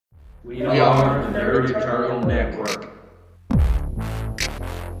We are the Nerd Eternal Network.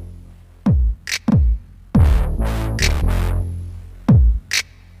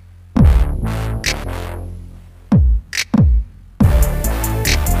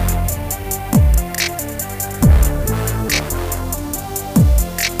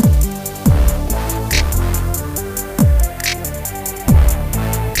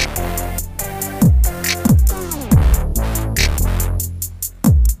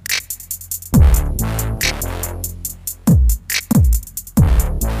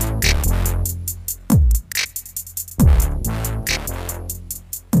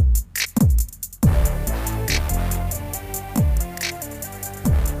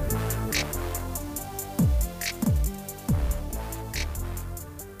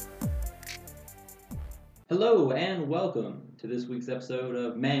 Hello and welcome to this week's episode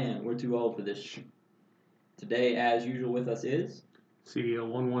of Man, We're Too Old for This. Today, as usual, with us is CEO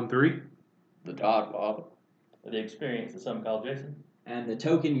 113. The Todd Bob. The experience that some call Jason. and the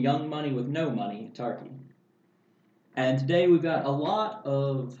token young money with no money, Tarky. And today we've got a lot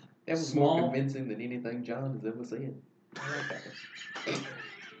of That was small... more convincing than anything John has ever said.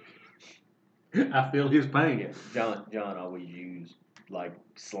 I feel his pain. Yeah, John always used like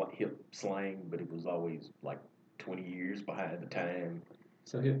hip slang, but it was always like 20 years behind the time.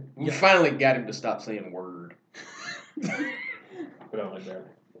 So here, We finally got him to stop saying word. But only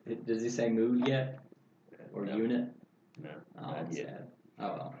barely. Does he say mood yet? Or No. unit? No, Oh, not that's yet. sad.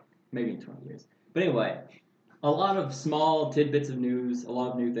 Oh well, maybe in 20 years. But anyway, a lot of small tidbits of news, a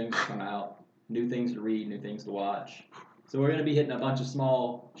lot of new things to come out, new things to read, new things to watch. So we're going to be hitting a bunch of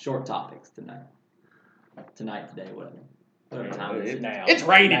small, short topics tonight. Today, whatever time it is. Now. It's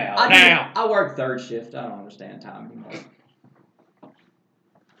raining. Now. I work third shift. I don't understand time anymore.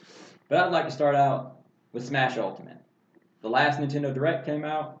 But I'd like to start out with Smash Ultimate. The last Nintendo Direct came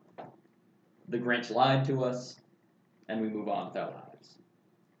out. The Grinch lied to us, and we move on with our lives.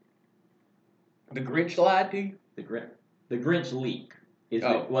 The Grinch lied to you? The Grinch leak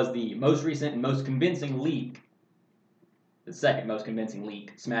Oh. was the most recent and most convincing leak. The second most convincing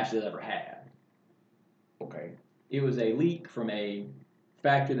leak Smash has ever had. Okay. It was a leak from a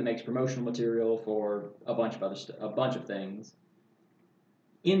factory that makes promotional material for a bunch of things.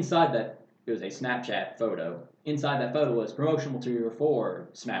 Inside that, it was a Snapchat photo. Inside that photo was promotional material for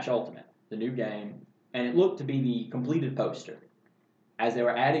Smash Ultimate, the new game, and it looked to be the completed poster. As they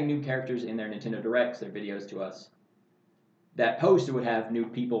were adding new characters in their Nintendo Directs, their videos to us, that poster would have new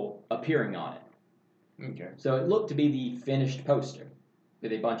people appearing on it. Okay. So it looked to be the finished poster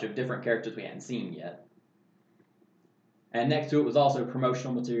with a bunch of different characters we hadn't seen yet. And next to it was also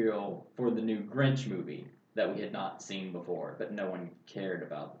promotional material for the new Grinch movie that we had not seen before, but no one cared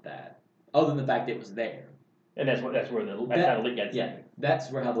about that, other than the fact it was there. And that's how the leak got its name. That's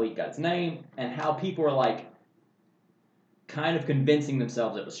how the leak got its name, and how people were like, kind of convincing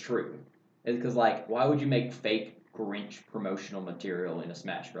themselves it was true. It's because why would you make fake Grinch promotional material in a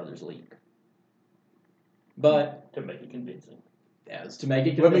Smash Brothers leak? But To make it convincing. that was to make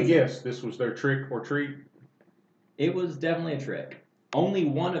it Let convincing. me guess, this was their trick or treat? It was definitely a trick. Only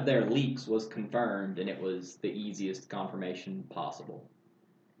one of their leaks was confirmed, and it was the easiest confirmation possible.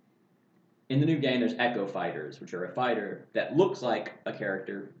 In the new game, there's Echo Fighters, which are a fighter that looks like a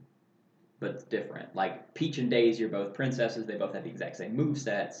character, but it's different. Like Peach and Daisy are both princesses, they both have the exact same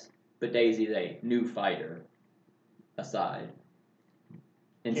movesets, but Daisy is a new fighter aside.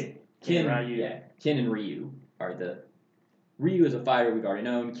 And Ken and Ryu. Yeah, Ken and Ryu are Ryu is a fighter we've already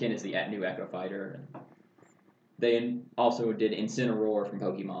known, Ken is the new Echo Fighter, and they also did Incineroar from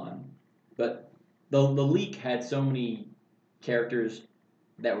Pokemon. But the leak had so many characters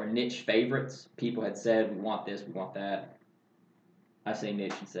that were niche favorites. People had said, we want this, we want that. I say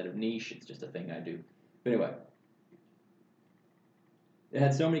niche instead of niche. It's just a thing I do. But anyway. It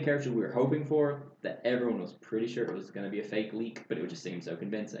had so many characters we were hoping for that everyone was pretty sure it was going to be a fake leak, but it would just seem so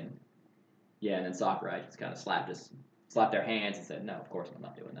convincing. Yeah, and then Sakurai just kind of slapped their hands and said, no, of course I'm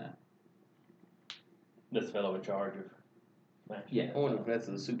not doing that. This fellow in charge of Smash. Yeah. I wonder if that's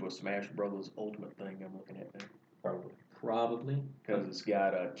the Super Smash Brothers Ultimate thing I'm looking at now. Probably. Because it's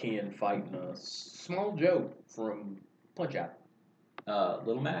got Ken fighting a small Joe from Punch Out.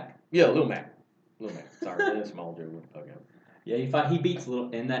 Little Mac. Yeah, Lil Mac. Sorry, that's small Joe with Punch Out. Yeah, he beats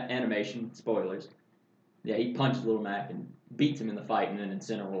in that animation. Spoilers. Yeah, he punches Little Mac and beats him in the fight, and then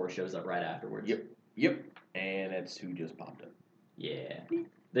Incineroar shows up right afterwards. Yep. And that's who just popped up. Yeah.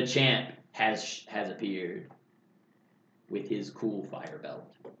 The champ has appeared with his cool fire belt.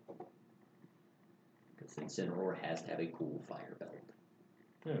 Because Incineroar has to have a cool fire belt.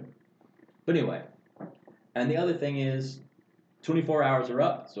 Hmm. But anyway, and the other thing is, 24 hours are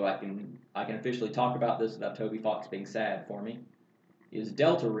up, so I can officially talk about this without Toby Fox being sad for me. Is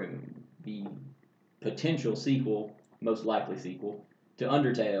Deltarune, the potential sequel, most likely sequel, to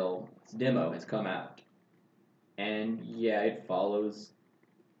Undertale? Its demo has come out. And yeah, it follows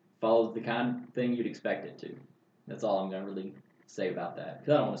the kind of thing you'd expect it to. That's all I'm going to really say about that,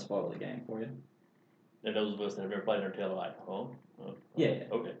 because I don't want to spoil the game for you. And those of us that have never played Undertale are like, oh, Yeah.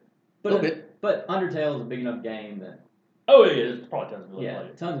 okay. But Undertale is a big enough game that... Oh, yeah, there's probably tons of people that played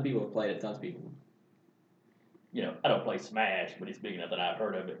it. Tons of people have played it, tons of people... You know, I don't play Smash, but it's big enough that I've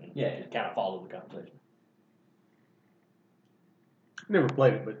heard of it and it kind of follows the conversation. Never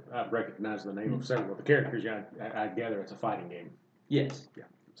played it, but I recognize the name of several of the characters. I gather it's a fighting game. Yes. Yeah.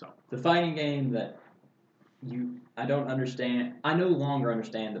 So the fighting game that I don't understand. I no longer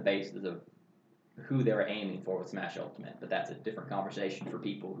understand the basis of who they were aiming for with Smash Ultimate, but that's a different conversation for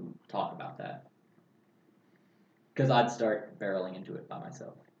people who talk about that. Because I'd start barreling into it by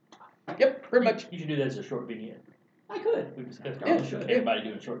myself. Yep, pretty much. You should do that as a short vignette. I could. We discussed should. Everybody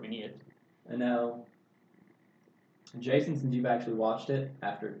doing short vignettes. And now, Jason, since you've actually watched it,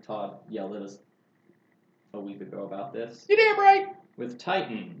 after Todd yelled at us a week ago about this. You're damn right. With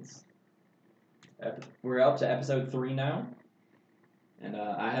Titans. We're up to episode 3 now. And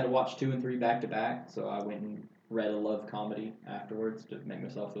I had to watch 2 and 3 back to back, so I went and read a love comedy afterwards to make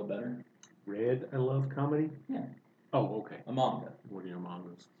myself feel better. read a love comedy? Yeah. Oh, okay. A manga. What are your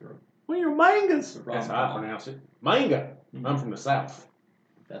mangas? What are your mangas? The That's how I rom-com. pronounce it. Manga. Mhm. I'm from the South.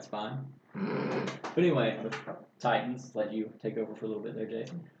 That's fine. But anyway, with Titans, let you take over for a little bit there,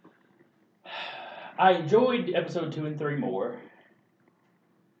 Jason. I enjoyed episode 2 and 3 more.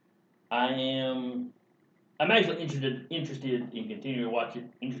 I'm actually interested in continuing to watch it.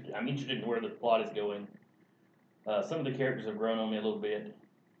 I'm interested in where the plot is going. Some of the characters have grown on me a little bit.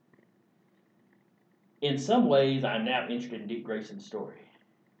 In some ways, I'm now interested in Dick Grayson's story.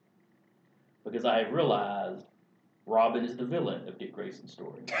 Because I have realized Robin is the villain of Dick Grayson's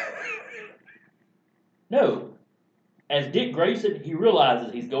story. No. As Dick Grayson, he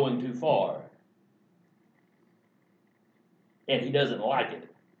realizes he's going too far. And he doesn't like it.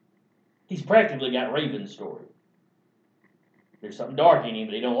 He's practically got Raven's story. There's something dark in him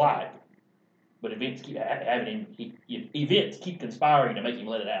that he don't like. But events keep having him, events keep conspiring to make him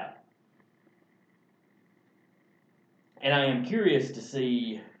let it out. And I am curious to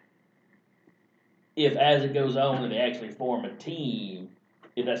see if, as it goes on and they actually form a team,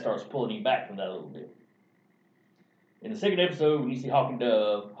 if that starts pulling him back from that a little bit. In the second episode, when you see Hawk and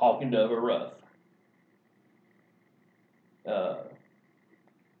Dove are rough.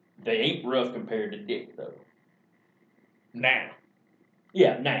 They ain't rough compared to Dick, though. Now.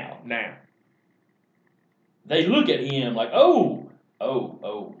 Yeah, now. Now. They look at him like, oh,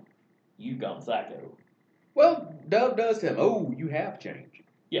 you've gone psycho. Well, Dove does tell him, oh, you have changed.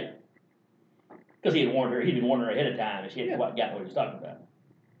 Yeah. Because he had warned her ahead of time and she hadn't quite gotten what he was talking about.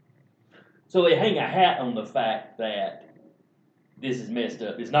 So they hang a hat on the fact that this is messed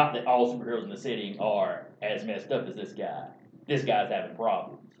up. It's not that all superheroes in the setting are as messed up as this guy. This guy's having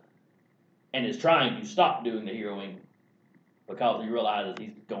problems. And is trying to stop doing the heroing because he realizes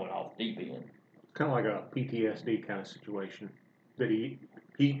he's going off the deep end. Kind of like a PTSD kind of situation. That he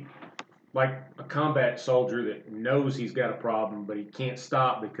like a combat soldier that knows he's got a problem, but he can't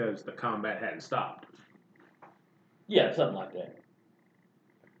stop because the combat hadn't stopped. Yeah, something like that.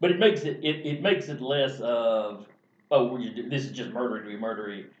 But it makes it less of, oh, this is just murdery to be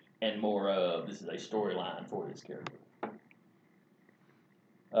murdery, and more of this is a storyline for this character.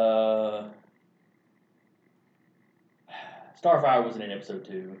 Starfire wasn't in episode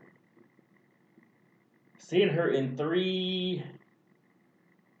 2. Seeing her in 3,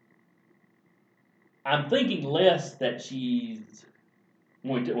 I'm thinking less that she's.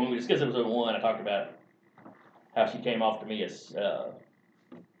 When we discussed episode 1, I talked about how she came off to me as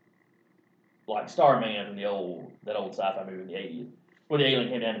like Starman from that old sci-fi movie in the 80s, where the alien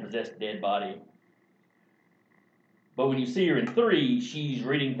came down and possessed a dead body. But when you see her in 3, she's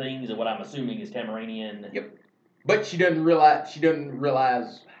reading things of what I'm assuming is Tamaranian. Yep. But she doesn't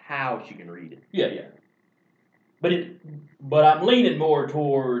realize how she can read it. Yeah. But I'm leaning more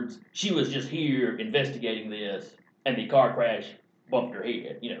towards she was just here investigating this, and the car crash bumped her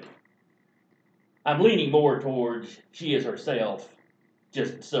head. I'm leaning more towards she is herself,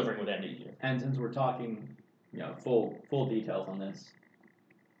 just suffering with amnesia. And since we're talking, full details on this,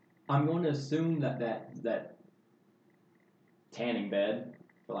 I'm going to assume that tanning bed,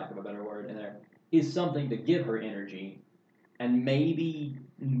 for lack of a better word, in there, is something to give her energy, and maybe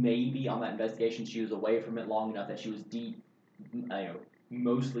on that investigation she was away from it long enough that she was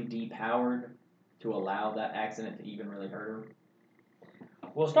mostly depowered to allow that accident to even really hurt her.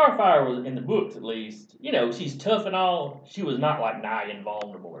 Well, Starfire was, in the books at least, she's tough and all. She was not like nigh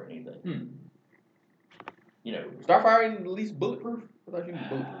invulnerable or anything. Starfire ain't at least bulletproof? I thought she was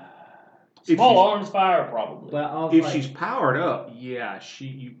bulletproof. Small arms fire, probably. Well, if she's powered up, yeah,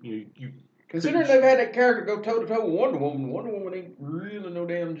 you Considering they've had that character go toe to toe with Wonder Woman ain't really no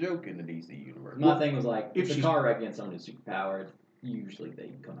damn joke in the DC universe. My thing was like, if if she's a car wreck against someone who's superpowered, usually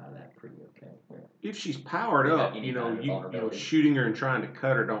they come out of that pretty okay. if she's powered up, shooting her and trying to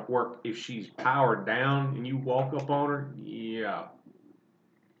cut her don't work. If she's powered down and you walk up on her, yeah,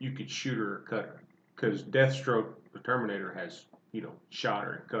 you could shoot her or cut her. Because Deathstroke, the Terminator, has shot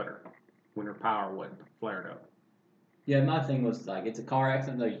her and cut her when her power wasn't flared up. Yeah, my thing was like, it's a car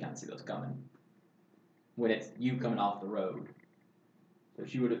accident, though you can't see those coming. When it's you coming off the road, so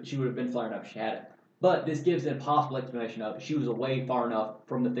she would have been flaring up if she had it. But this gives a possible explanation of she was away far enough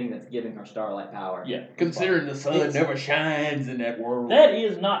from the thing that's giving her starlight power. Yeah. Considering the sun never shines in that world. That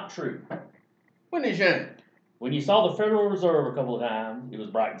is not true. When it shines? When you saw the Federal Reserve a couple of times, it was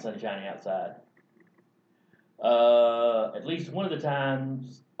bright and sunshiny outside. At least one of the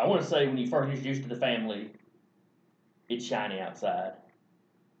times, I want to say when you first introduced to the family, it's shiny outside.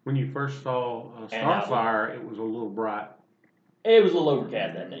 When you first saw Starfire, it was a little bright. It was a little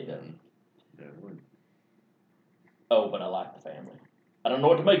overcast that day, though. Yeah, it would. Oh, but I like the family. I don't know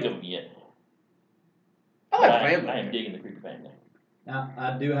what to make of them yet. I like the family. I am digging the creepy family. Now,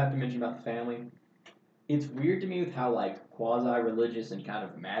 I do have to mention about the family. It's weird to me with how like quasi-religious and kind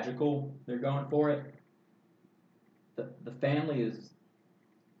of magical they're going for it. The family is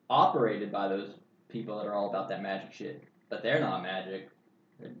operated by those people that are all about that magic shit, but they're not magic.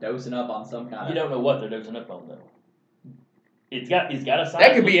 They're dosing up on some kind of. You don't know what they're dosing up on though. It's got a science.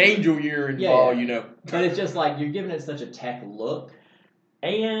 That could be angel year involved, But it's just like you're giving it such a tech look.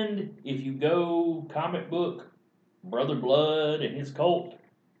 And if you go comic book, Brother Blood and his cult,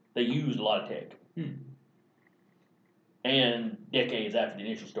 they used a lot of tech. And decades after the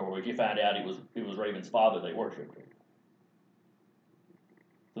initial story, you find out it was Raven's father they worshipped.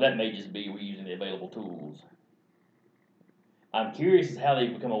 So that may just be reusing the available tools. I'm curious as how they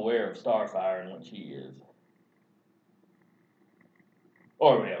become aware of Starfire and what she is.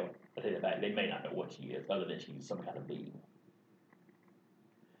 Or, I take that back, they may not know what she is, other than she's some kind of being.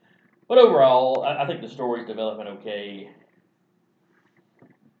 But overall, I think the story's developing okay.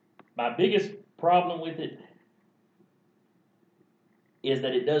 My biggest problem with it is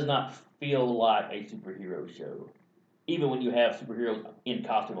that it does not feel like a superhero show. Even when you have superheroes in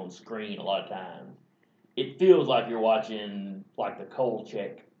costume on screen a lot of times, it feels like you're watching like the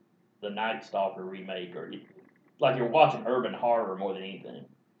Kolchak, the Night Stalker remake, or like you're watching urban horror more than anything.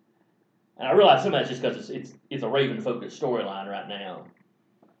 And I realize some of that's just because it's a Raven-focused storyline right now.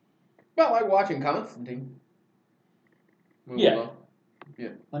 About like watching Constantine. Yeah.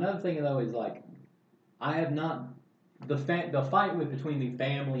 Another thing though is like, I have not the fight between the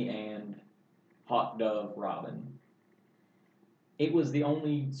family and Hawk Dove Robin. It was the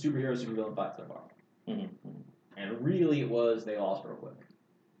only supervillain fight so far. Mm-hmm. And really they lost real quick.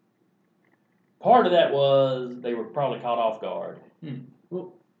 Part of that was they were probably caught off guard.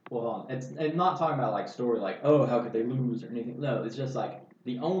 Well, hold on. It's not talking about like story like, oh, how could they lose or anything. No, it's just like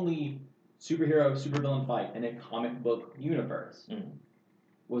the only supervillain fight in a comic book universe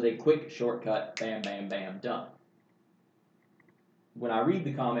was a quick shortcut, bam, bam, bam, done. When I read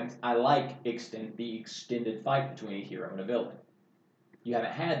the comics, I like the extended fight between a hero and a villain. You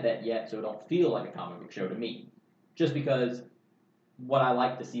haven't had that yet, so it don't feel like a comic book show to me. Just because what I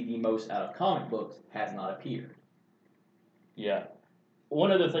like to see the most out of comic books has not appeared. Yeah.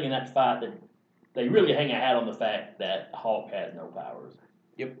 One other thing in that fight that they really hang a hat on the fact that Hawk has no powers.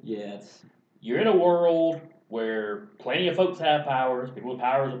 Yep. Yeah, You're in a world where plenty of folks have powers. People with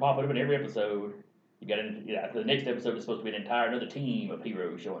powers are popping up in every episode. You got the next episode is supposed to be an entire another team of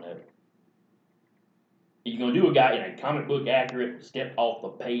heroes showing up. You're going to do a guy in a comic book accurate, step off the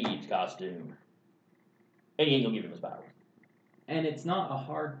page costume, and you ain't going to give him his powers. and it's not a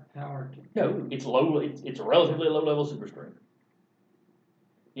hard power to No, do. it's low. It's a relatively low level super strength.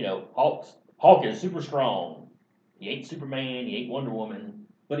 Hawk is super strong. He ain't Superman. He ain't Wonder Woman.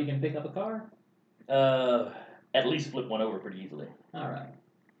 But he can pick up a car? At least flip one over pretty easily. Alright.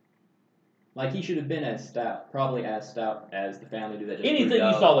 Like, he should have been probably as stout as the family do that just Anything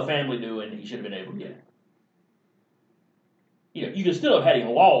you saw the family doing, he should have been able to get. You could still have had him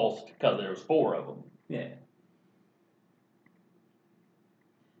lost because there was 4 of them. Yeah.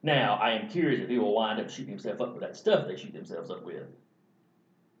 Now, I am curious if he will wind up shooting himself up with that stuff they shoot themselves up with.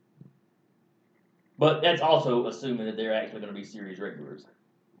 But that's also assuming that they're actually going to be series regulars.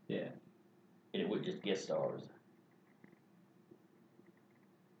 Yeah. And it would just guest stars.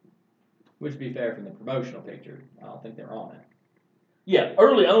 Which, to be fair, from the promotional picture, I don't think they're on it. Yeah,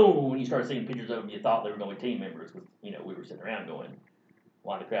 early on when you started seeing pictures of them, you thought they were going to be team members because we were sitting around going,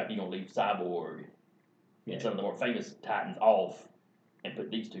 "Why the crap are you going to leave Cyborg and some of the more famous Titans off and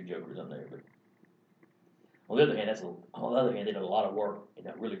put these two Jokers on there?" But on the other hand, they did a lot of work and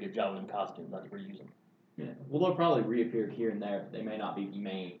a really good job with them costumes, not to reuse them. Yeah. Well, they'll probably reappear here and there. But they may not be the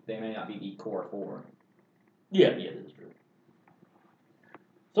main. They may not be the core four. Yeah, that is true.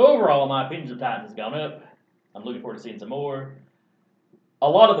 So overall, my opinions of Titans has gone up. I'm looking forward to seeing some more. A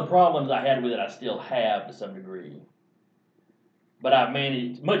lot of the problems I had with it, I still have to some degree. But I've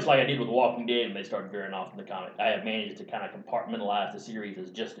managed, much like I did with Walking Dead when they started veering off in the comic, I have managed to kind of compartmentalize the series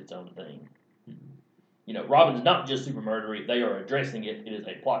as just its own thing. Robin's not just super murdery. They are addressing it. It is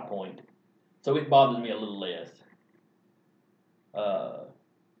a plot point. So it bothers me a little less.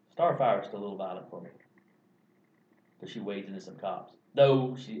 Starfire is still a little violent for me. Because she wades into some cops.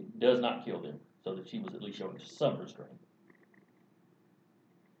 Though she does not kill them. So that she was at least showing some restraint.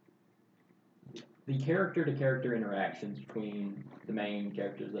 The character-to-character interactions between the main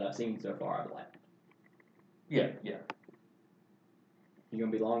characters that I've seen so far, I've liked. Yeah. You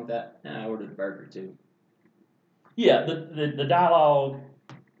gonna be along with that? Nah, I ordered a burger too. Yeah, the dialogue,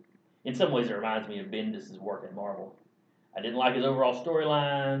 in some ways, it reminds me of Bendis' work at Marvel. I didn't like his overall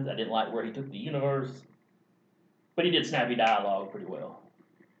storylines. I didn't like where he took the universe. But he did snappy dialogue pretty well.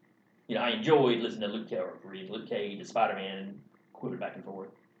 I enjoyed listening to Luke Cage and Spider-Man and quipping back and forth.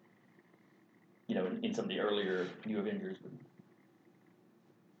 In some of the earlier New Avengers. But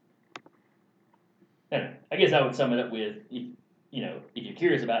anyway, I guess I would sum it up with, if you're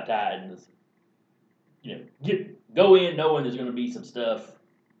curious about Titans, go in knowing there's going to be some stuff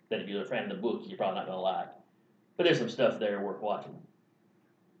that if you're a fan of the book, you're probably not going to like. But there's some stuff there worth watching.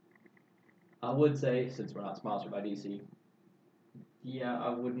 I would say, since we're not sponsored by DC, yeah, I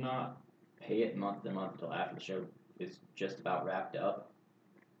would not pay it month to month until after the show is just about wrapped up.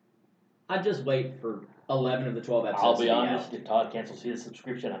 I'd just wait for 11 of the 12 episodes. I'll be honest, if Todd cancels his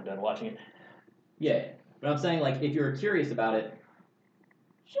subscription, I'm done watching it. Yeah, but I'm saying, if you're curious about it,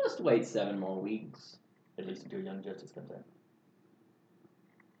 just wait 7 more weeks. At least until Young Justice comes out.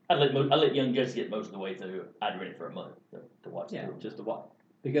 I'd let Young Justice get most of the way through. I'd rent it for a month to watch. Yeah, just to watch.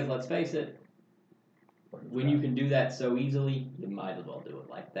 Because let's face it, when you can do that so easily, you might as well do it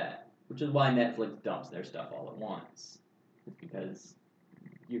like that. Which is why Netflix dumps their stuff all at once. It's because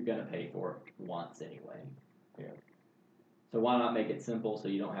you're going to pay for it once anyway. Yeah. So why not make it simple so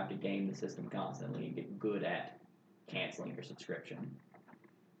you don't have to game the system constantly and get good at canceling your subscription?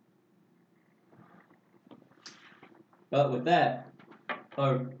 But with that,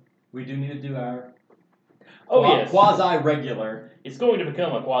 we do need to do our quasi-regular. It's going to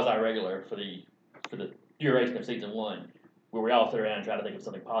become a quasi-regular for the duration of season 1, where we all sit around and try to think of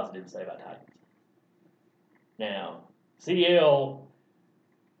something positive to say about Titans. Now, CDL.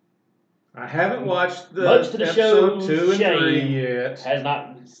 I haven't watched the much to the episode show's 2 and 3 shame, yet. Has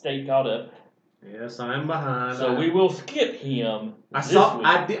not stayed caught up. Yes, I'm behind. So we will skip him.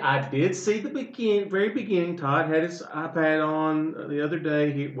 I did see the very beginning. Todd had his iPad on the other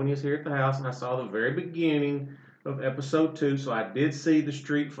day when he was here at the house, and I saw the very beginning of episode 2. So I did see the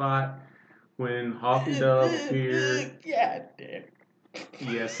street fight when Hawk and Dove appeared. God damn.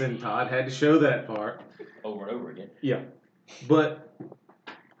 Yes, and Todd had to show that part Over and over again. Yeah, but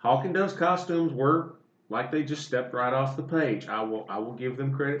Hawk and Dove's costumes were like they just stepped right off the page. I will give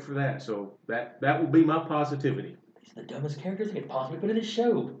them credit for that. So that will be my positivity. These are the dumbest characters they could possibly put in this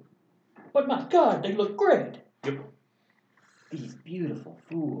show. But my God, they look great. Yep. These beautiful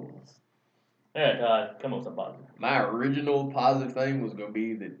fools. Yeah, Todd, come on with some positive. My original positive thing was going to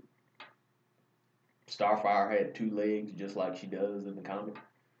be that Starfire had 2 legs just like she does in the comic.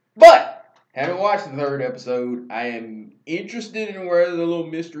 But, haven't watched the 3rd episode. I am interested in where the little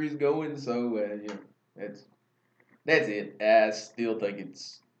mystery's going, so, that's it. I still think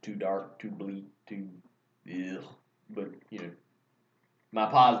it's too dark, too bleak, too... Ugh. But, my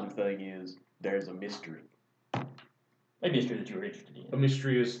positive thing is there's a mystery. A mystery that you were interested in. A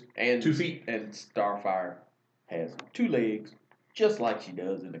mystery is 2 feet. And Starfire has 2 legs, just like she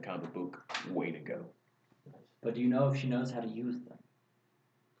does in the comic book. Way to go. But do you know if she knows how to use them?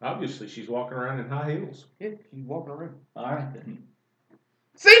 Obviously, she's walking around in high heels. Yeah, she's walking around. All right, then.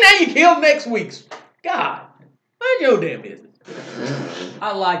 See, now you killed next week's. God, mind your damn business.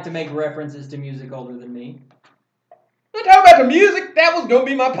 I like to make references to music older than me. We're talking about the music. That was going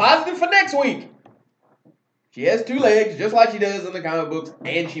to be my positive for next week. She has 2 legs, just like she does in the comic books,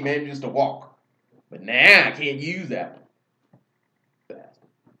 and she manages to walk. But now I can't use that one.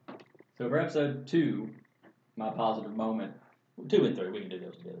 So for episode 2, my positive moment. 2 and 3, we can do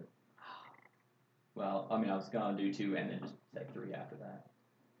those together. I was gonna do 2 and then just say 3 after that.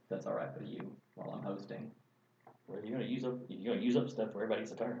 If that's all right with you while I'm hosting. Well, you're gonna use up stuff for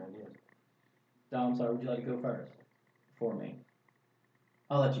everybody's turn, I guess. Dom, I'm sorry. Would you like to go first? For me.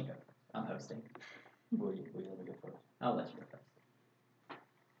 I'll let you go. I'm hosting. Will you let me go first? I'll let you go first.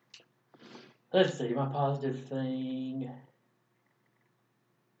 Let's see, my positive thing.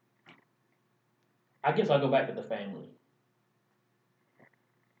 I guess I'll go back to the family.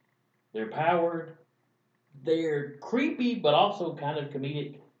 They're powered. They're creepy, but also kind of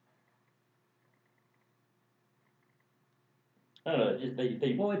comedic. I don't know. Just they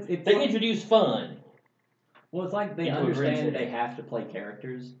They introduce fun. Well, it's like they understand they have to play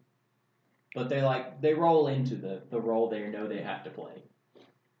characters, but they roll into the role they know they have to play.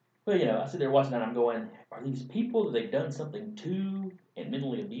 Well, I sit there watching that and I'm going, are these people that they've done something to and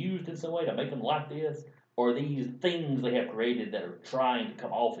mentally abused in some way to make them like this? Or are these things they have created that are trying to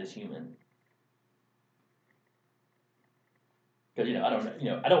come off as human? Because,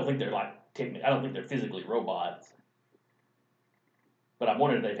 I don't think they're I don't think they're physically robots. But I'm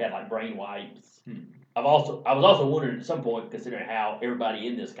wondering if they've had brain wipes. I was also wondering at some point, considering how everybody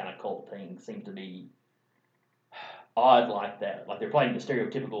in this kind of cult thing seems to be odd like that. Like they're playing the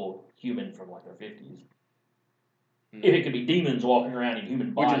stereotypical human from their 50s. If it could be demons walking around in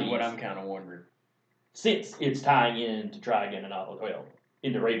human bodies. Which is what I'm kind of wondering. Since it's tying in to Trigon and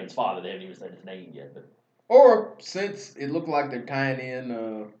into Raven's father, they haven't even said his name yet. But or since it looked like they're tying in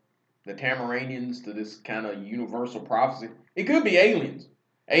the Tamaranians to this kind of universal prophecy, it could be aliens.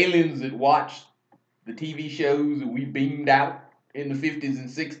 Aliens that watched the TV shows that we beamed out in the 50s and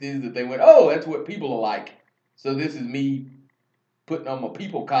 60s that they went, oh, that's what people are like. So this is me putting on my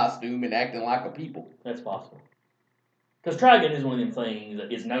people costume and acting like a people. That's possible. Because Trigon is one of them things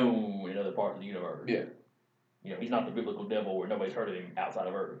that is known in other parts of the universe. Yeah. He's not the biblical devil where nobody's heard of him outside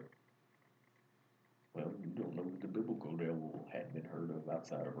of Earth. Well, you don't know the biblical devil had been heard of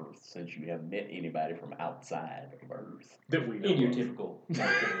outside of Earth since you haven't met anybody from outside of Earth. That we know in your of. typical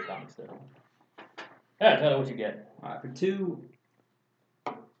comic stuff. Yeah, tell me what you get. All right, for 2,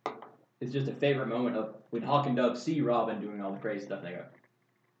 it's just a favorite moment of when Hawk and Dove see Robin doing all the crazy stuff, and they go,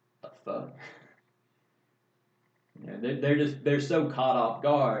 "The fuck." They're so caught off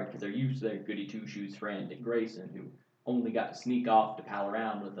guard because they're used to their goody two shoes friend Dick Grayson, who only got to sneak off to pal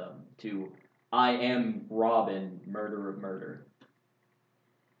around with them, to I am Robin, murder of murder.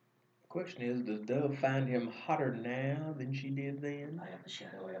 The question is, does Dove find him hotter now than she did then? I am the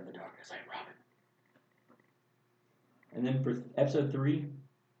shadow, I am the darkness, I am Robin. And then for episode 3,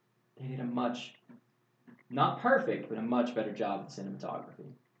 they did a much, not perfect, but a much better job with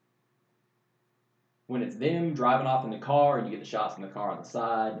cinematography. When it's them driving off in the car and you get the shots in the car on the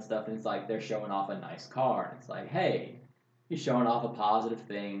side and stuff, and it's like they're showing off a nice car. And it's like, hey, you're showing off a positive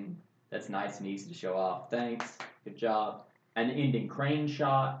thing that's nice and easy to show off. Thanks. Good job. And the ending crane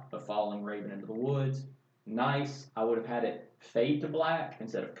shot of following Raven into the woods. Nice. I would have had it fade to black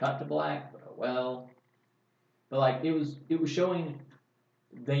instead of cut to black, but oh well. But it was showing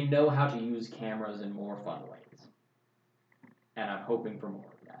they know how to use cameras in more fun ways. And I'm hoping for more.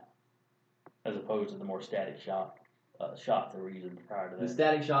 As opposed to the more static shots that were used prior to that. The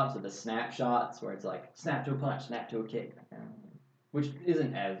static shots are the snapshots where it's like snap to a punch, snap to a kick, which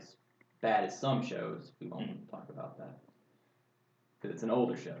isn't as bad as some shows. We won't talk about that because it's an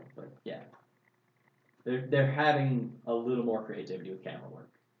older show. But yeah, they're having a little more creativity with camera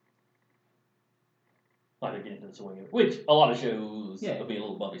work. Like they're getting to the swing of it, which a lot of shows will be a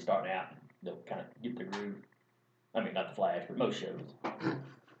little bumpy starting out. They'll kind of get the groove. I mean, not the Flash, but most shows.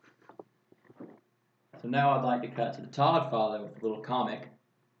 So now I'd like to cut to the Todd father with a little comic.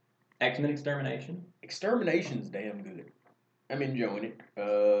 X-Men Extermination. Extermination's damn good. I'm enjoying it.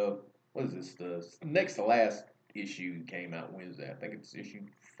 What is this? The next to last issue came out Wednesday. I think it's issue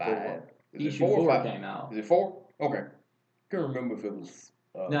 5. Issue 4 came out. Is it 4? Okay. Couldn't remember if it was.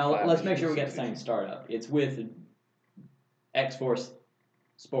 Now let's make sure we get the same startup. It's with X-Force.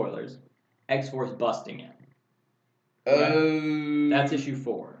 Spoilers. X-Force busting in. Right? That's issue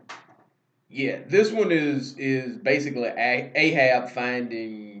 4. Yeah, this one is basically Ahab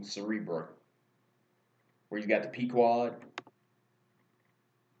finding Cerebro, where you got the Pequod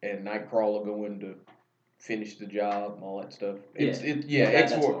and Nightcrawler going to finish the job and all that stuff.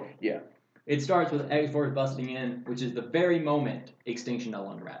 X-Force. Yeah. It starts with X-Force busting in, which is the very moment Extinction no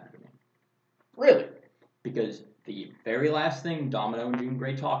longer mattered to me. Really? Because the very last thing Domino and Jean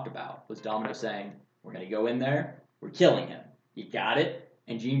Grey talked about was Domino saying, "We're going to go in there, we're killing him. You got it?"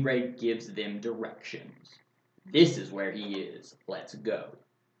 And Jean Grey gives them directions. This is where he is. Let's go.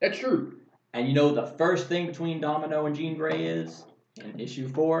 That's true. And the first thing between Domino and Jean Grey is, in issue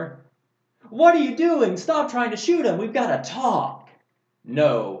 4, What are you doing? Stop trying to shoot him. We've got to talk.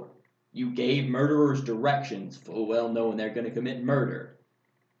 No. You gave murderers directions, full well knowing they're going to commit murder.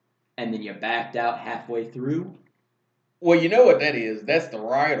 And then you backed out halfway through? Well, you know what that is. That's the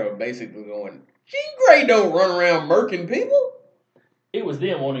writer basically going, Jean Grey don't run around murking people. It was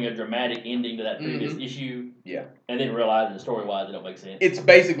them wanting a dramatic ending to that previous issue. Yeah. And then realizing story-wise it don't make sense. It's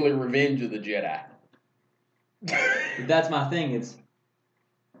basically Revenge of the Jedi. But that's my thing. It's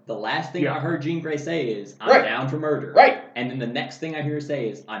the last thing I heard Jean Grey say is, I'm down for murder. Right. And then the next thing I hear her say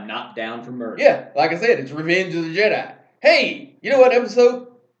is, I'm not down for murder. Yeah, like I said, it's Revenge of the Jedi. Hey, you know what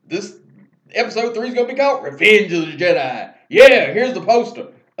this episode 3 is going to be called? Revenge of the Jedi. Yeah, here's the poster.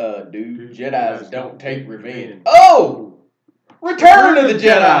 Dude, Jedis don't take revenge. Oh! Return of the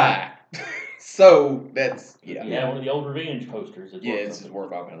Jedi! So, that's, Yeah, one of the old revenge posters. It's just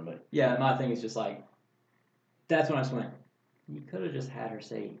worth all kind of money. Yeah, my thing is just like, that's when I just went, you could have just had her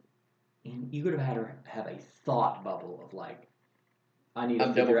say, you could have had her have a thought bubble of like, I'm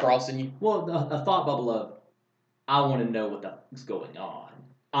double-crossing you? Well, a thought bubble of, I want to know what the fuck's going on.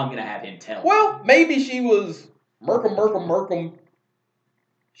 I'm going to have him tell me. Well, maybe she was Merkham.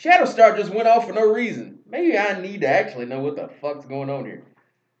 Shatterstar just went off for no reason. Maybe I need to actually know what the fuck's going on here.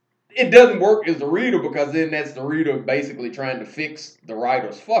 It doesn't work as the reader because then that's the reader basically trying to fix the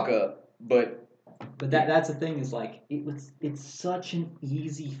writer's fuck up. But that's the thing is like it's such an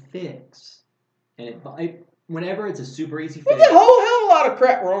easy fix, and whenever it's a super easy fix, there's a whole hell of a lot of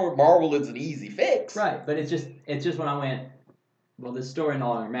crap wrong with Marvel. It's an easy fix, right? But it's just when I went, well, this story no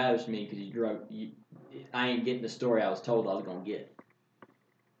longer matters to me because I ain't getting the story I was told I was gonna get.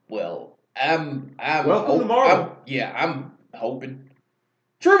 Well, I'm welcome to Marvel. I'm hoping.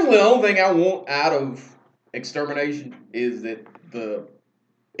 Truthfully, the only thing I want out of Extermination is that the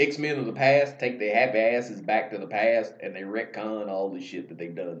X-Men of the past take their happy asses back to the past and they retcon all the shit that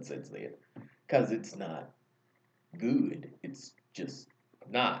they've done since then. Because it's not good. It's just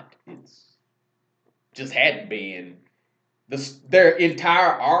not. It's just hadn't been. Their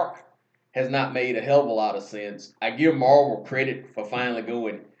entire arc has not made a hell of a lot of sense. I give Marvel credit for finally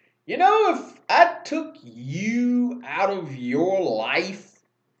going, you know, if I took you out of your life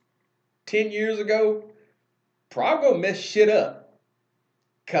 10 years ago, probably gonna mess shit up.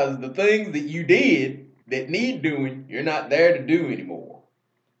 Because the things that you did that need doing, you're not there to do anymore.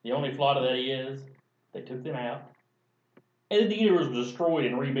 The only flaw to that is they took them out. And then the universe was destroyed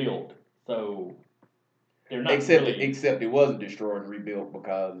and rebuilt. So they're not except it wasn't destroyed and rebuilt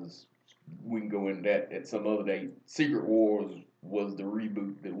because we can go into that at some other day. Secret Wars was the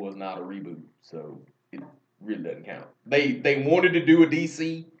reboot that was not a reboot. So it really doesn't count. They wanted to do a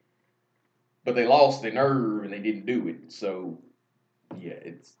DC, but they lost their nerve and they didn't do it. So, yeah,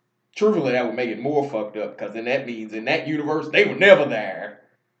 it's truthfully that would make it more fucked up because then that means in that universe they were never there.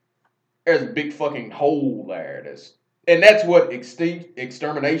 There's a big fucking hole there. And that's what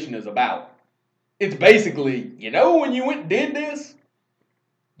Extermination is about. It's basically, you know, when you went and did this,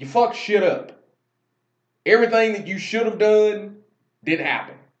 you fucked shit up. Everything that you should have done didn't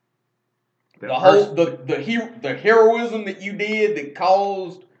happen. The heroism that you did that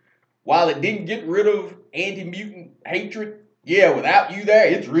caused, while it didn't get rid of anti-mutant hatred, yeah, without you there,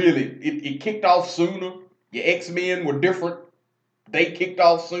 it kicked off sooner. Your X-Men were different. They kicked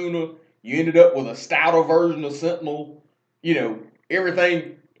off sooner. You ended up with a stouter version of Sentinel. You know,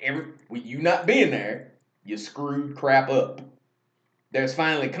 with you not being there, you screwed crap up. There's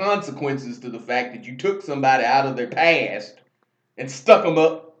finally consequences to the fact that you took somebody out of their past and stuck them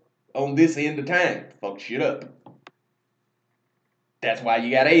up on this end of time. Fuck shit up. That's why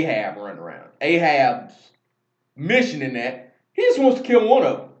you got Ahab running around. Ahab's mission in that, he just wants to kill one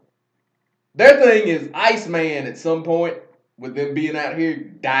of them. Their thing is Iceman at some point, with them being out here,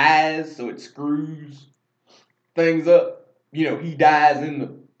 dies, so it screws things up. You know, he dies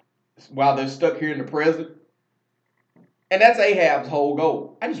while they're stuck here in the present. And that's Ahab's whole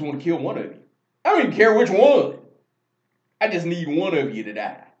goal. I just want to kill one of you. I don't even care which one. I just need one of you to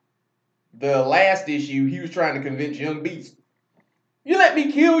die. The last issue, he was trying to convince Young Beast, you let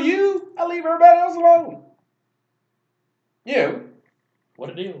me kill you, I'll leave everybody else alone. You know. What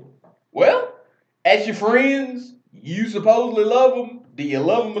a deal. Well, as your friends, you supposedly love them. Do you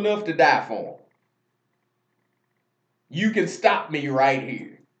love them enough to die for them? You can stop me right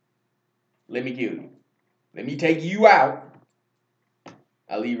here. Let me kill you. Let me take you out.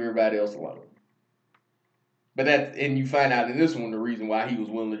 I'll leave everybody else alone. But and you find out in this one the reason why he was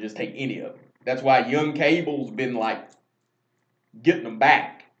willing to just take any of them. That's why Young Cable's been like getting them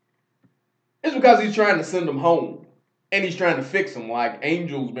back. It's because he's trying to send them home. And he's trying to fix them. Like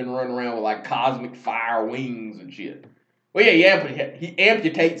Angel's been running around with like cosmic fire wings and shit. Well, yeah, he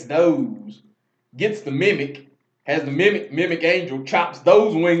amputates those, gets the mimic, has the mimic Angel, chops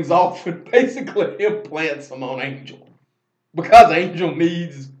those wings off, and basically implants them on Angel. Because Angel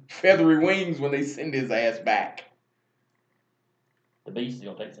needs feathery wings when they send his ass back. The Beast is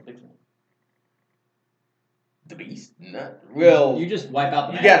gonna take some fixing. The Beast? Not well. You just wipe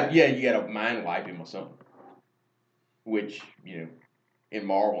out the you gotta mind wipe him or something. Which, in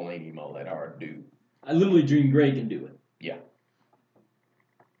Marvel ain't even all that hard to do. Literally Jean Grey can do it. Yeah.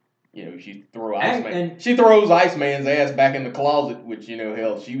 She throws Iceman's ass back in the closet, which,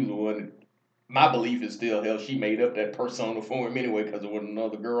 hell, she was the one that, my belief is still, hell, she made up that persona for him anyway because there wasn't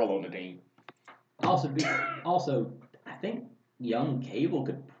another girl on the team. Also, I think young Cable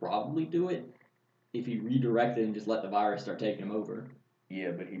could probably do it if he redirected and just let the virus start taking him over.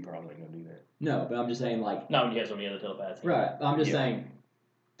 Yeah, but he probably ain't gonna do that. No, but I'm just saying, like... Not when you have so many other telepaths. Right, I'm just saying,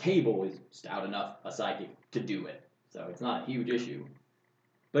 Cable is stout enough a psychic to do it, so it's not a huge issue.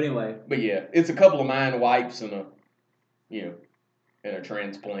 But anyway... But yeah, it's a couple of mind wipes and a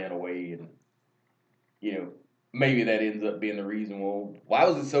transplant away, and, maybe that ends up being the reason, well, why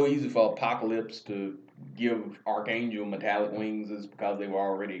was it so easy for Apocalypse to give Archangel metallic wings? Is because they were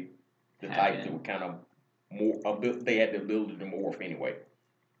already the type that were kind of more, they had the ability to morph anyway.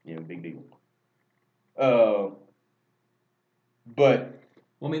 Big deal. But...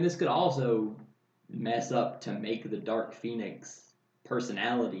 Well, I mean, this could also mess up to make the Dark Phoenix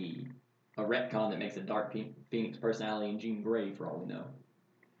personality a retcon that makes a Dark Phoenix personality in Jean Grey, for all we know.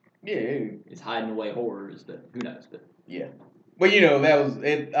 Yeah. It's hiding away horrors, but who knows? But yeah. But,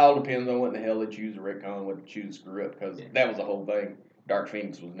 it all depends on what in the hell they choose to retcon, what they choose to screw up, because that was the whole thing. Dark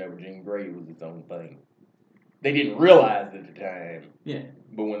Phoenix was never Jean Grey, it was its own thing. They didn't realize it at the time. Yeah.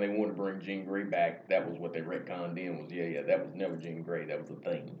 But when they wanted to bring Jean Grey back, that was what they retconned in, was, that was never Jean Grey, that was the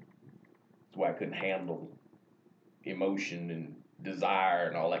thing. That's why I couldn't handle emotion and desire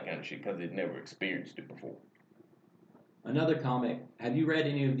and all that kind of shit, because they'd never experienced it before. Another comic, have you read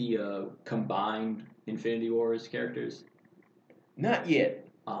any of the combined Infinity Wars characters? Not yet.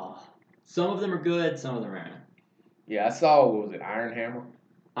 Some of them are good, some of them aren't. Yeah, I saw, what was it, Iron Hammer?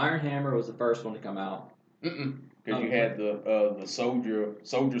 Iron Hammer was the first one to come out. Because you had the Soldier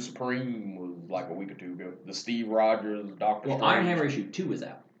Supreme was like a week or two ago. The Steve Rogers, Doctor Strange. Iron Hammer issue 2 is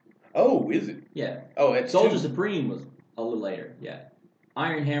out. Oh, is it? Yeah. Oh, that's Soldier 2. Supreme was a little later, yeah.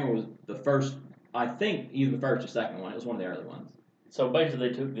 Iron Hammer was the first, I think, either the first or second one. It was one of the early ones. So basically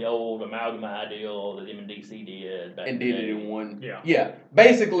they took the old amalgam ideal that them and DC did back and did it in one. Yeah. Yeah.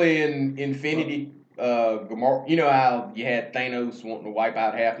 Basically in Infinity, Gamora, you know how you had Thanos wanting to wipe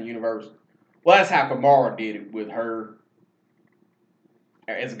out half the universe? Well, that's how Gamora did it with her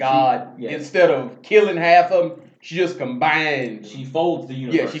as God. Instead of killing half of them, she just combined. She folds the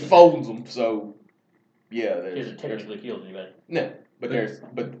universe. Yeah, she folds them. So, yeah, she hasn't technically killed anybody. No,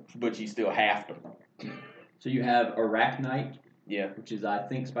 but she still halved them. So you have Arachnite. Yeah. Which is, I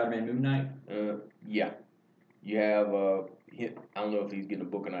think, Spider-Man Moon Knight. Yeah. You have I don't know if he's getting a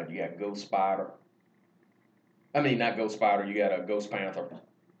book or not. You got Ghost Spider. I mean, not Ghost Spider. You got a Ghost Panther.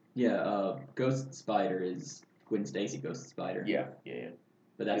 Yeah, Ghost Spider is Gwen Stacy Ghost Spider. Yeah.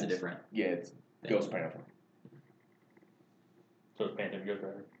 But that's a different. Yeah, it's Ghost Panther. So it's Panther and Ghost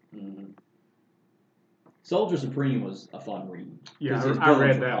Rider. Mm-hmm. Soldier Supreme was a fun read. Yeah, I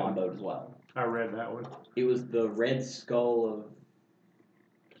read that one. As well. I read that one. It was the Red Skull of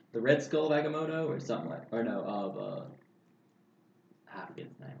Agamotto or something like, or no, of I forget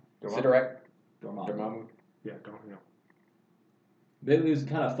his name. Dormammu. Yeah, don't know. But it was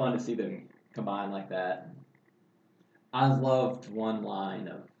kind of fun to see them combine like that. I loved one line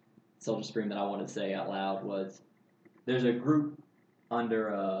of Soldier Supreme that I wanted to say out loud was, there's a group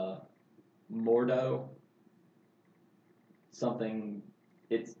under Mordo, something,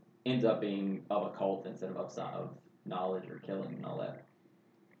 it ends up being of a cult instead of knowledge or killing and all that.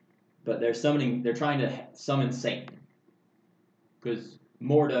 But they're trying to summon Satan. Because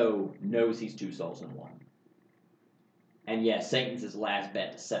Mordo knows he's two souls in one. And yes, Satan's his last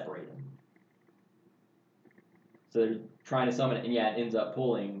bet to separate them. So they're trying to summon it, and it ends up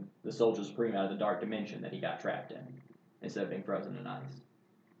pulling the Soldier Supreme out of the dark dimension that he got trapped in, instead of being frozen in ice.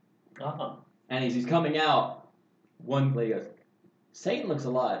 Uh-huh. And as he's coming out, one lady goes, Satan looks a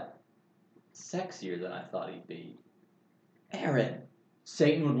lot sexier than I thought he'd be. Aaron,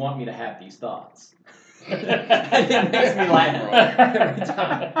 Satan would want me to have these thoughts. And it makes me laugh every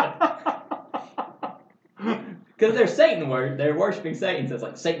time. Because they're Satan, they're worshiping Satan, so it's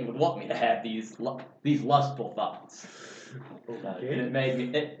like, Satan would want me to have these lustful thoughts. Okay. And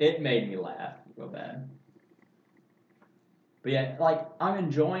it made me laugh real bad. But yeah, like, I'm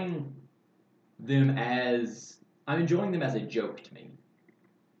enjoying them as I'm enjoying them as a joke to me.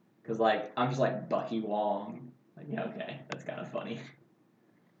 Because, like, I'm just like, Bucky Wong. Like, yeah, okay, that's kind of funny.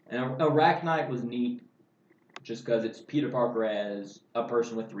 And Arachnite was neat just because it's Peter Parker as a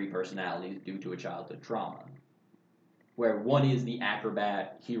person with 3 personalities due to a childhood trauma. Where one is the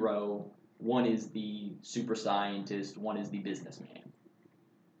acrobat hero, one is the super scientist, one is the businessman.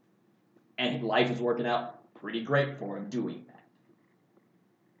 And life is working out pretty great for him doing that.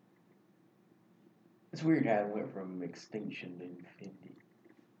 It's weird how it went from Extinction to Infinity.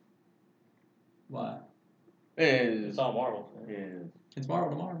 Why? It's all Marvel. Yeah. It's Marvel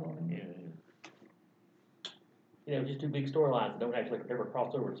to Marvel. Yeah. You know, just 2 big storylines that don't actually ever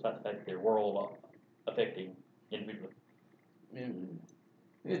cross over, despite the fact that they're world affecting individually. Mm-hmm.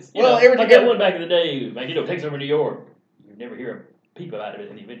 It's You know, like that one back in the day, Magneto takes over New York. You never hear a peep about it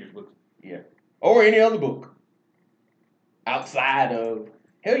in the Avengers books. Yeah. Or any other book. Outside of...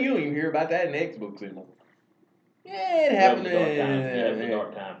 Hell, you don't even hear about that in X books anymore. Yeah, it happened. It was a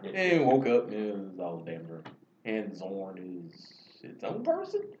dark time. And woke up and it was all damn dirt. And Zorn is its own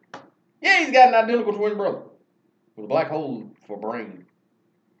person? Yeah, he's got an identical twin brother. With a black hole for brain.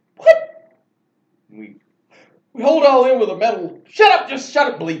 What? We hold all in with a metal... Shut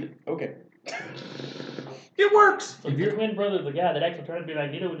up, believe it. Okay. It works. So your twin brother, the guy that actually tried to be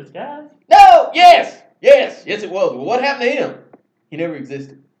Magneto in disguise? No! Yes, it was. Well, what happened to him? He never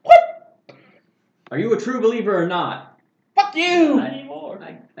existed. What? Are you a true believer or not? Fuck you! Not anymore.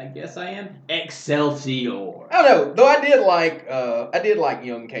 I guess I am. Excelsior. I don't know. Though I did like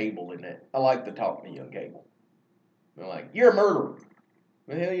Young Cable in that. I like the talk to Young Cable. They're like, you're a murderer.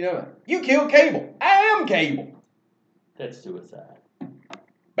 What the hell you doing? You killed Cable. I am Cable. That's suicide.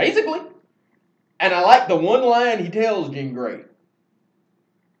 Basically. And I like the one line he tells Jean Grey.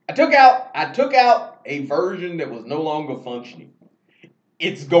 I took out a version that was no longer functioning.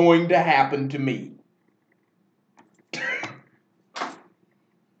 It's going to happen to me.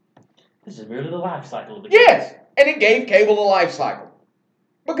 This is merely the life cycle of the Yes, and it gave Cable a life cycle.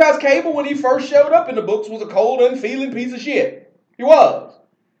 Because Cable, when he first showed up in the books, was a cold, unfeeling piece of shit. He was.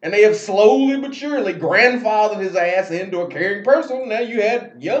 And they have slowly but surely grandfathered his ass into a caring person. Now you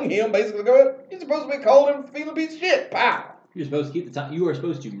had young him basically go, you're supposed to be a cold, unfeeling piece of shit. Pow. You're supposed to keep the time. You are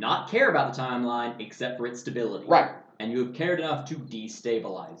supposed to not care about the timeline except for its stability. Right. And you have cared enough to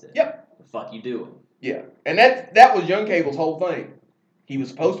destabilize it. Yep. The fuck you doing? Yeah. And that was Young Cable's whole thing. He was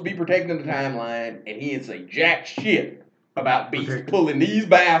supposed to be protecting the timeline, and he didn't say jack shit about Beast pulling these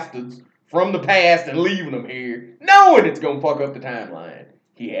bastards from the past and leaving them here, knowing it's going to fuck up the timeline.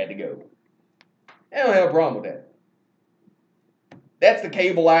 He had to go. I don't have a problem with that. That's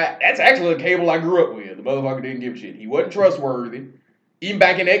actually the Cable I grew up with. The motherfucker didn't give a shit. He wasn't trustworthy. Even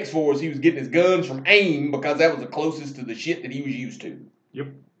back in X-Force, he was getting his guns from AIM because that was the closest to the shit that he was used to. Yep.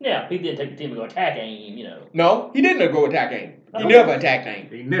 Yeah, he did take the team to go attack AIM, you know. No, he didn't go attack AIM. He never attacked AIM.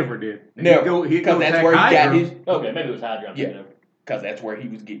 He never did. Never. Because that's where he got his... Okay, maybe it was Hydra. Yeah, because that's where he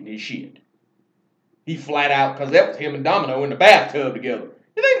was getting his shit. He flat out, because that was him and Domino in the bathtub together.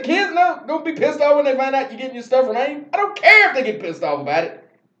 You think kids gonna be pissed off when they find out you're getting your stuff from AIM? I don't care if they get pissed off about it.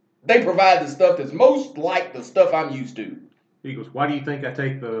 They provide the stuff that's most like the stuff I'm used to. He goes, why do you think I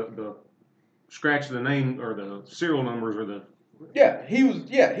take the scratch the name or the serial numbers or the... Yeah, he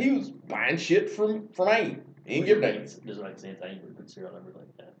was buying shit from AIM. He didn't give names. Doesn't make sense. AIM would put serial numbers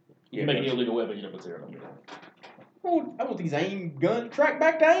like that. Yeah, You make an illegal weapon, you don't put serial numbers. I want these AIM guns to track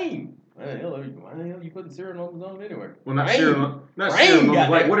back to AIM. Why the hell are you putting serial numbers on them anywhere? Well, not AIM. serial numbers,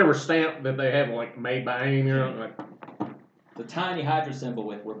 like whatever stamp that they have, like made by AIM, you know, like... The tiny Hydra symbol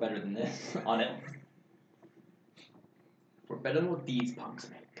with "we're better than this" on it. We're better than what these punks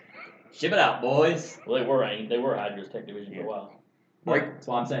make. Ship it out, boys. Well, they were AIM. They were Hydra's tech division for a while. Break. That's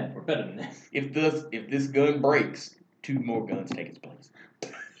what I'm saying. We're better than this. If this gun breaks, 2 more guns take its place.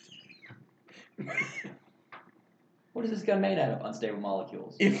 What is this gun made out of? Unstable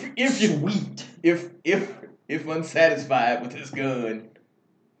molecules. If unsatisfied with this gun,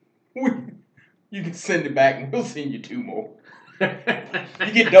 you can send it back and we'll send you 2 more.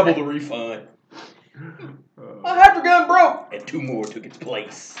 You get double the refund. My Hydra gun broke, and 2 more took its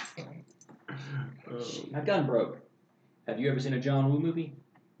place. My gun broke. Have you ever seen a John Woo movie?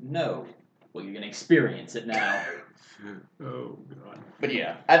 No. Well, you're gonna experience it now. Oh God. But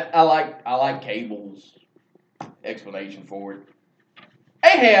yeah, I like Cable's explanation for it.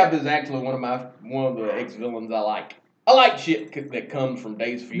 Ahab is actually one of the ex-villains I like. I like shit that comes from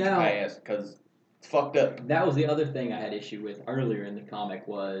Days of Future Past because it's fucked up. That was the other thing I had issue with earlier in the comic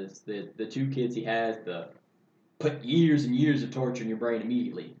was the 2 kids he has, put years and years of torture in your brain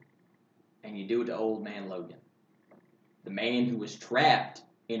immediately. And you do it to old man Logan. The man who was trapped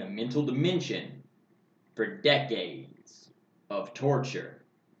in a mental dimension for decades of torture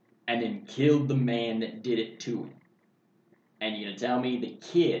and then killed the man that did it to him. And you're going to tell me the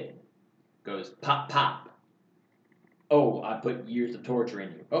kid goes, pop, pop. Oh, I put years of torture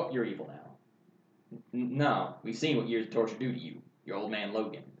in you. Oh, you're evil now. No, we've seen what years of torture do to you. Your old man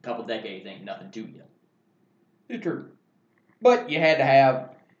Logan. A couple decades ain't nothing to you. It's true. But you had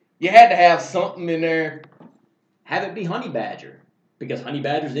to have something in there. Have it be Honey Badger. Because Honey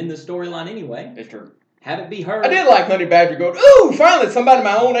Badger's in this storyline anyway. It's true. Have it be her. I did like Honey Badger going, ooh, finally somebody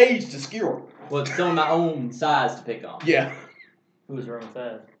my own age to skewer. Well, it's some of my own size to pick on. Yeah. Who was her own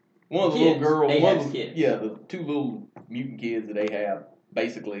size? One of the little girls. Ahab's kids. Yeah, the two little mutant kids that Ahab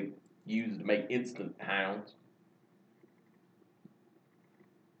basically used to make instant hounds.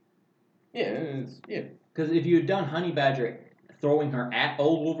 Yeah. Because if you had done Honey Badger throwing her at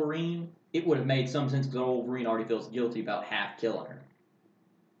old Wolverine, it would have made some sense because old Wolverine already feels guilty about half killing her.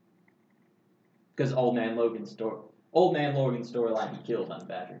 Because Old Man Logan's storyline, he kills Honey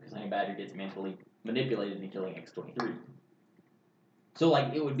Badger because Honey Badger gets mentally manipulated into killing X-23. So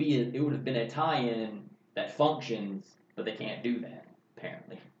like it would have been a tie-in that functions, but they can't do that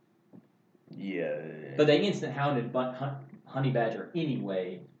apparently. Yeah. But they instant hounded Honey Badger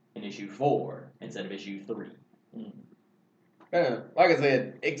anyway in issue 4 instead of issue 3. Like I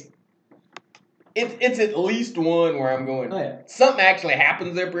said, it's at least one where I'm going. Oh, yeah. Something actually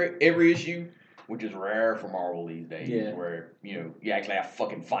happens every issue, which is rare for Marvel these days. Yeah. Where you actually have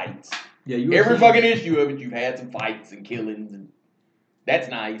fucking fights. Yeah, Every fucking issue of it, you've had some fights and killings, and that's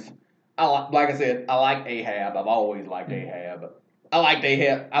nice. Like I said, I like Ahab. I've always liked Ahab. I liked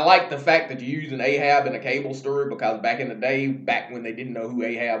Ahab. I like the fact that you're using Ahab in a Cable story because back in the day, back when they didn't know who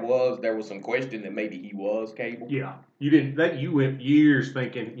Ahab was, there was some question that maybe he was Cable. Yeah, you didn't. You went years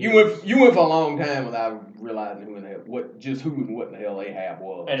thinking. You went for a long time without realizing who in the hell, what in the hell Ahab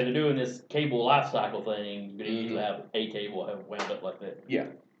was. And if they're doing this Cable life cycle thing, you could easily have a Cable have wound up like that. Yeah,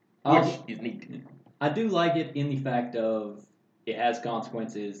 which is neat. I do like it in the fact of it has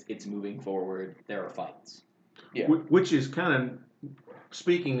consequences. It's moving forward. There are fights. Yeah, which is kind of.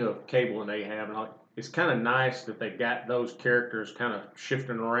 Speaking of Cable and Ahab, it's kind of nice that they got those characters kind of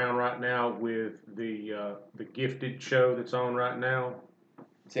shifting around right now with the Gifted show that's on right now.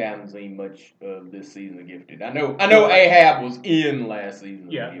 See, I haven't seen much of this season of Gifted. I know Ahab was in last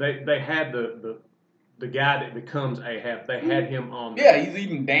season. Yeah, they had the guy that becomes Ahab. They had him on. Yeah, he's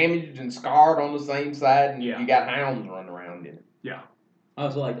even damaged and scarred on the same side, and yeah. You got hounds running around in it. Yeah. I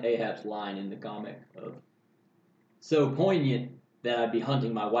also liked Ahab's line in the comic of so poignant that I'd be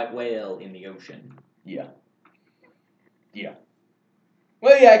hunting my white whale in the ocean. Yeah. Yeah.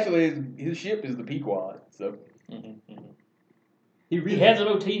 Well, he actually his ship is the Pequod, so. He has a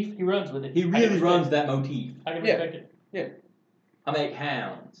motif. He runs with it. He really runs that motif. I can respect it. Yeah. I make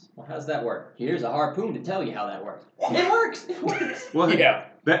hounds. Well, how does that work? Here's a harpoon to tell you how that works. It works. It works. Well, yeah.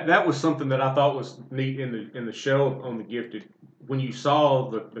 That was something that I thought was neat in the show on the Gifted. When you saw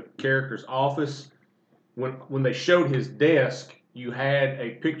the character's office, when they showed his desk, you had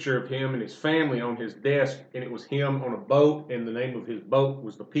a picture of him and his family on his desk, and it was him on a boat, and the name of his boat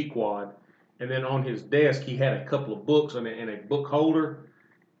was the Pequod. And then on his desk, he had a couple of books and a book holder,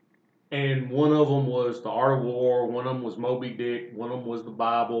 and one of them was The Art of War, one of them was Moby Dick, one of them was the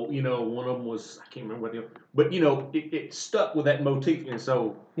Bible, one of them was, I can't remember what the other, but, it stuck with that motif, and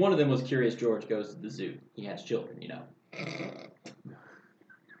so. One of them was Curious George Goes to the Zoo. He has children, Yeah.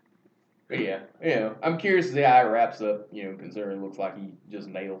 I'm curious to see how it wraps up, considering it looks like he just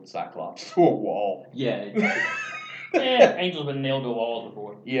nailed Cyclops to a wall. Yeah. Angel's been nailed to walls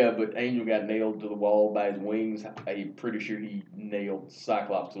before. Yeah, but Angel got nailed to the wall by his wings. I'm pretty sure he nailed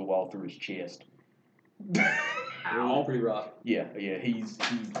Cyclops to the wall through his chest. All pretty rough. Yeah, I don't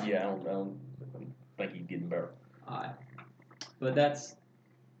think he's getting better. Alright. But that's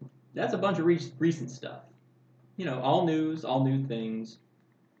a bunch of recent stuff. All news, all new things.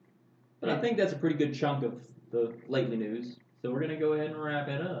 But I think that's a pretty good chunk of the lately news. So we're going to go ahead and wrap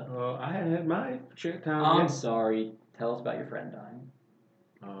it up. I hadn't had my shit time I'm yet. sorry. Tell us about your friend dying.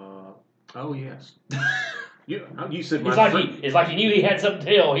 Oh, yes. You said It's my like friend. it's like he knew he had something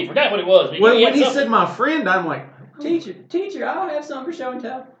to tell. He forgot what it was. But When he said my friend, I'm like, Teacher, I'll have something for show and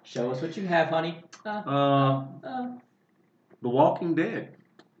tell. Show us what you have, honey. The Walking Dead.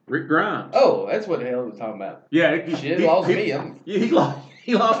 Rick Grimes. Oh, that's what the hell we're talking about. Yeah. He lost me.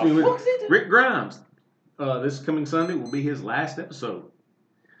 He lost me with Rick Grimes. This coming Sunday will be his last episode.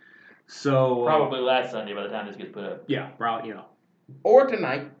 So probably last Sunday by the time this gets put up. Yeah, probably. Or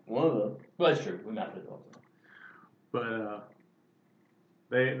tonight, one of them. Well, that's true. We might put it also. But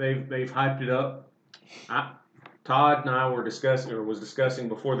they've hyped it up. Todd and I was discussing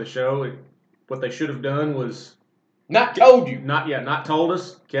before the show. What they should have done was not told you. Not told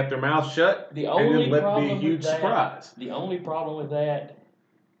us. Kept their mouth shut. The only and then let problem it be a huge with that, surprise. The only problem with that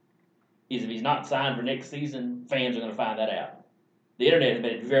is if he's not signed for next season, fans are going to find that out. The internet has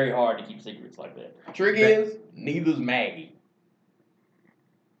made it very hard to keep secrets like that. Trick is, neither's Maggie.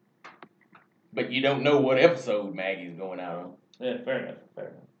 But you don't know what episode Maggie's going out on. Yeah, fair enough.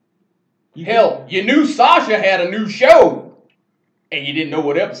 Hell, you knew Sasha had a new show, and you didn't know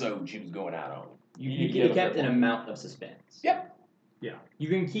what episode she was going out on. You could have kept an amount of suspense. Yep. Yeah. You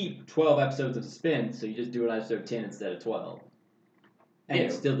can keep 12 episodes of suspense, so you just do an episode 10 instead of 12. And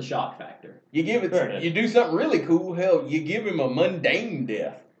it's still the shock factor. You give it. You do something really cool. Hell, you give him a mundane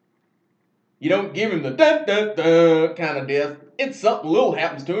death. You don't give him the dun dun dun kind of death. It's something little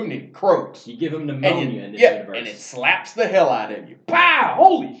happens to him and he croaks. You give him pneumonia in this universe. universe. And it slaps the hell out of you. Pow!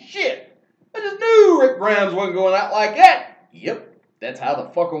 Holy shit! I just knew Rick Grimes wasn't going out like that. Yep, that's how the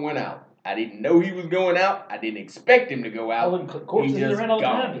fucker went out. I didn't know he was going out. I didn't expect him to go out. Of course, he's around all the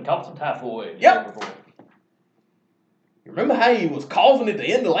time. He caught some typhoid. Yep. Remember how he was coughing at the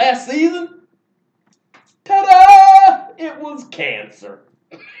end of last season? Ta-da! It was cancer.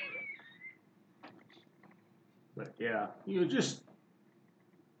 But yeah, just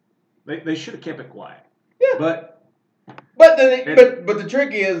they should have kept it quiet. Yeah. But the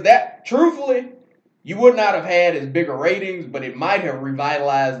trick is that truthfully, you would not have had as bigger ratings, but it might have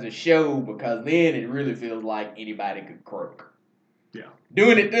revitalized the show because then it really feels like anybody could croak. Yeah.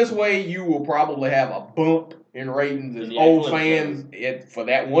 Doing it this way, you will probably have a bump in ratings as old fans. For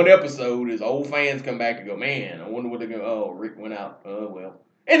that one episode, as old fans come back and go, man, I wonder what they're going to, oh, Rick went out. Oh, well.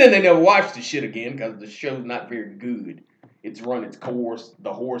 And then they never watch the shit again because the show's not very good. It's run its course.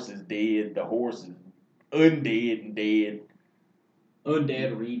 The horse is dead. The horse is undead and dead.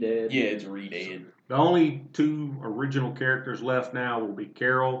 Undead, re-dead. Yeah, it's re-dead. The only two original characters left now will be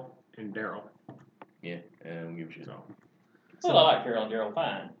Carol and Daryl. Yeah, I don't give a shit. Well, I like Carol and Daryl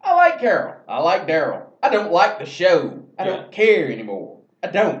fine. I like Carol. I like Daryl. I don't like the show. I don't care anymore. I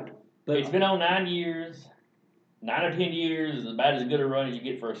don't. But it's been on 9 years. 9 or 10 years is about as good a run as you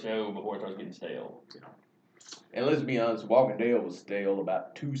get for a show before it starts getting stale. Yeah. And let's be honest, Walking Dead was stale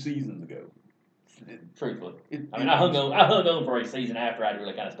about 2 seasons ago. Truthfully. I hung on for a season after I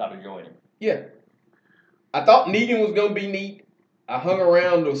really kind of stopped enjoying it. Yeah. I thought Negan was going to be neat. I hung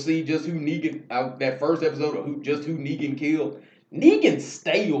around to see just who Negan, that first episode of who Negan killed. Negan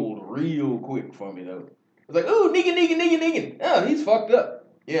staled real quick for me, though. I was like, ooh, Negan. Oh, he's fucked up.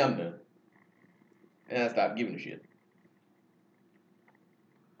 Yeah, I'm done. And I stopped giving a shit.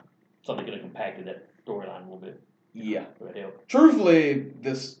 Something could have compacted that storyline a little bit. Yeah. Would help. Truthfully,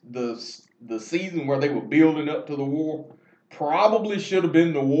 the season where they were building up to the war probably should have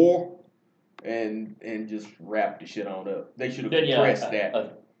been the war. And just wrap the shit on up. They should have compressed that.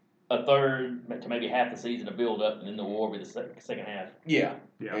 A third to maybe half the season to build up, and then the war be the second half. Yeah.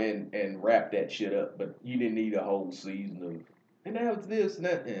 And wrap that shit up. But you didn't need a whole season of, and now it's this and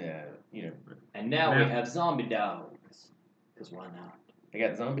that. And now we have zombie dogs. Because why not? They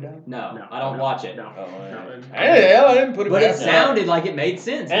got zombie dogs? No, I don't watch it. I didn't put it But it past sounded like it made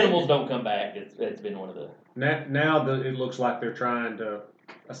sense. Animals don't come back. It's been one of the. Now it looks like they're trying to.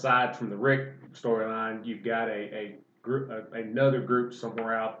 Aside from the Rick storyline, you've got a group, another group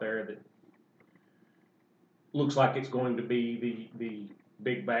somewhere out there that looks like it's going to be the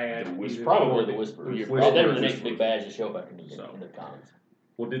big bad. Probably the Whisperers. They were the next big bad to show back in the comics.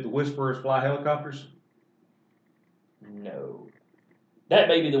 Well, did the Whisperers fly helicopters? No. That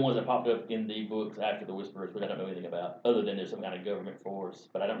may be the ones that popped up in the books after the Whisperers, but I don't know anything about. Other than there's some kind of government force,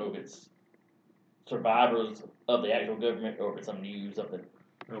 but I don't know if it's survivors of the actual government or if it's some new something.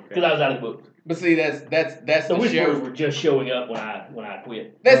 Because I was out of the books. But see, that's the Whisperers show. Were just showing up when I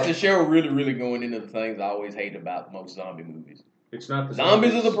quit. That's the show really going into the things I always hate about most zombie movies. It's not the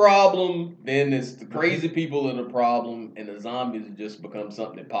zombies are the problem, then it's the crazy people are the problem, and the zombies just become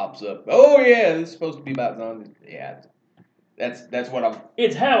something that pops up. Oh yeah, it's supposed to be about zombies. Yeah, that's what I'm.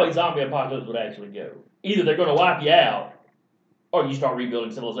 It's how a zombie apocalypse would actually go. Either they're going to wipe you out, or you start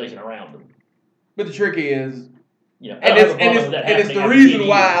rebuilding civilization around them. But the trick is. Yeah, and it's the reason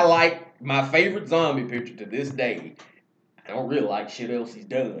why I like my favorite zombie picture to this day. I don't really like shit else he's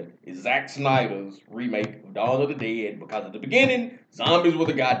done. Is Zack Snyder's remake of Dawn of the Dead because at the beginning, zombies were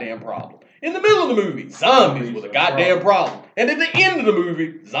the goddamn problem. In the middle of the movie, zombies were the goddamn problem. And at the end of the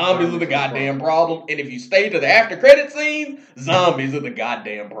movie, zombies are the goddamn problem. And if you stay to the after credit scenes, zombies are the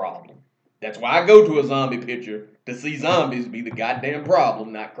goddamn problem. That's why I go to a zombie picture to see zombies be the goddamn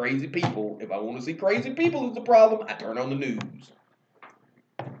problem, not crazy people. If I want to see crazy people as the problem, I turn on the news.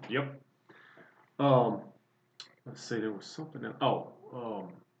 Yep. Let's see, there was something else.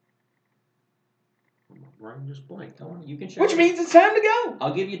 My brain just blanked. Come on, you can share. Which means it's time to go.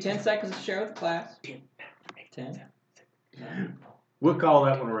 I'll give you 10 seconds to share with the class. 10. We'll call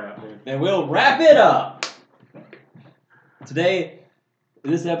that one a wrap, man. And we'll wrap it up. Today,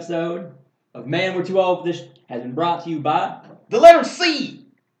 this episode of Man We're Too Old for This has been brought to you by The letter C.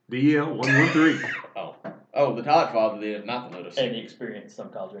 DL113. Oh, the Todd Father did, not the letter C. And the experience some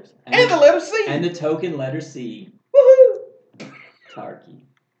college racing. And the letter C. And the token letter C. Woohoo! Tarky.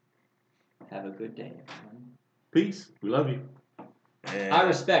 Have a good day, everyone. Peace. We love you. I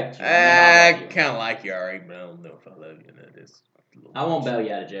respect you. I kind of like you already, but I don't know if I love you. I won't bail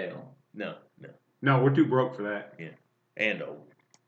you out of jail. No. No, we're too broke for that. And old.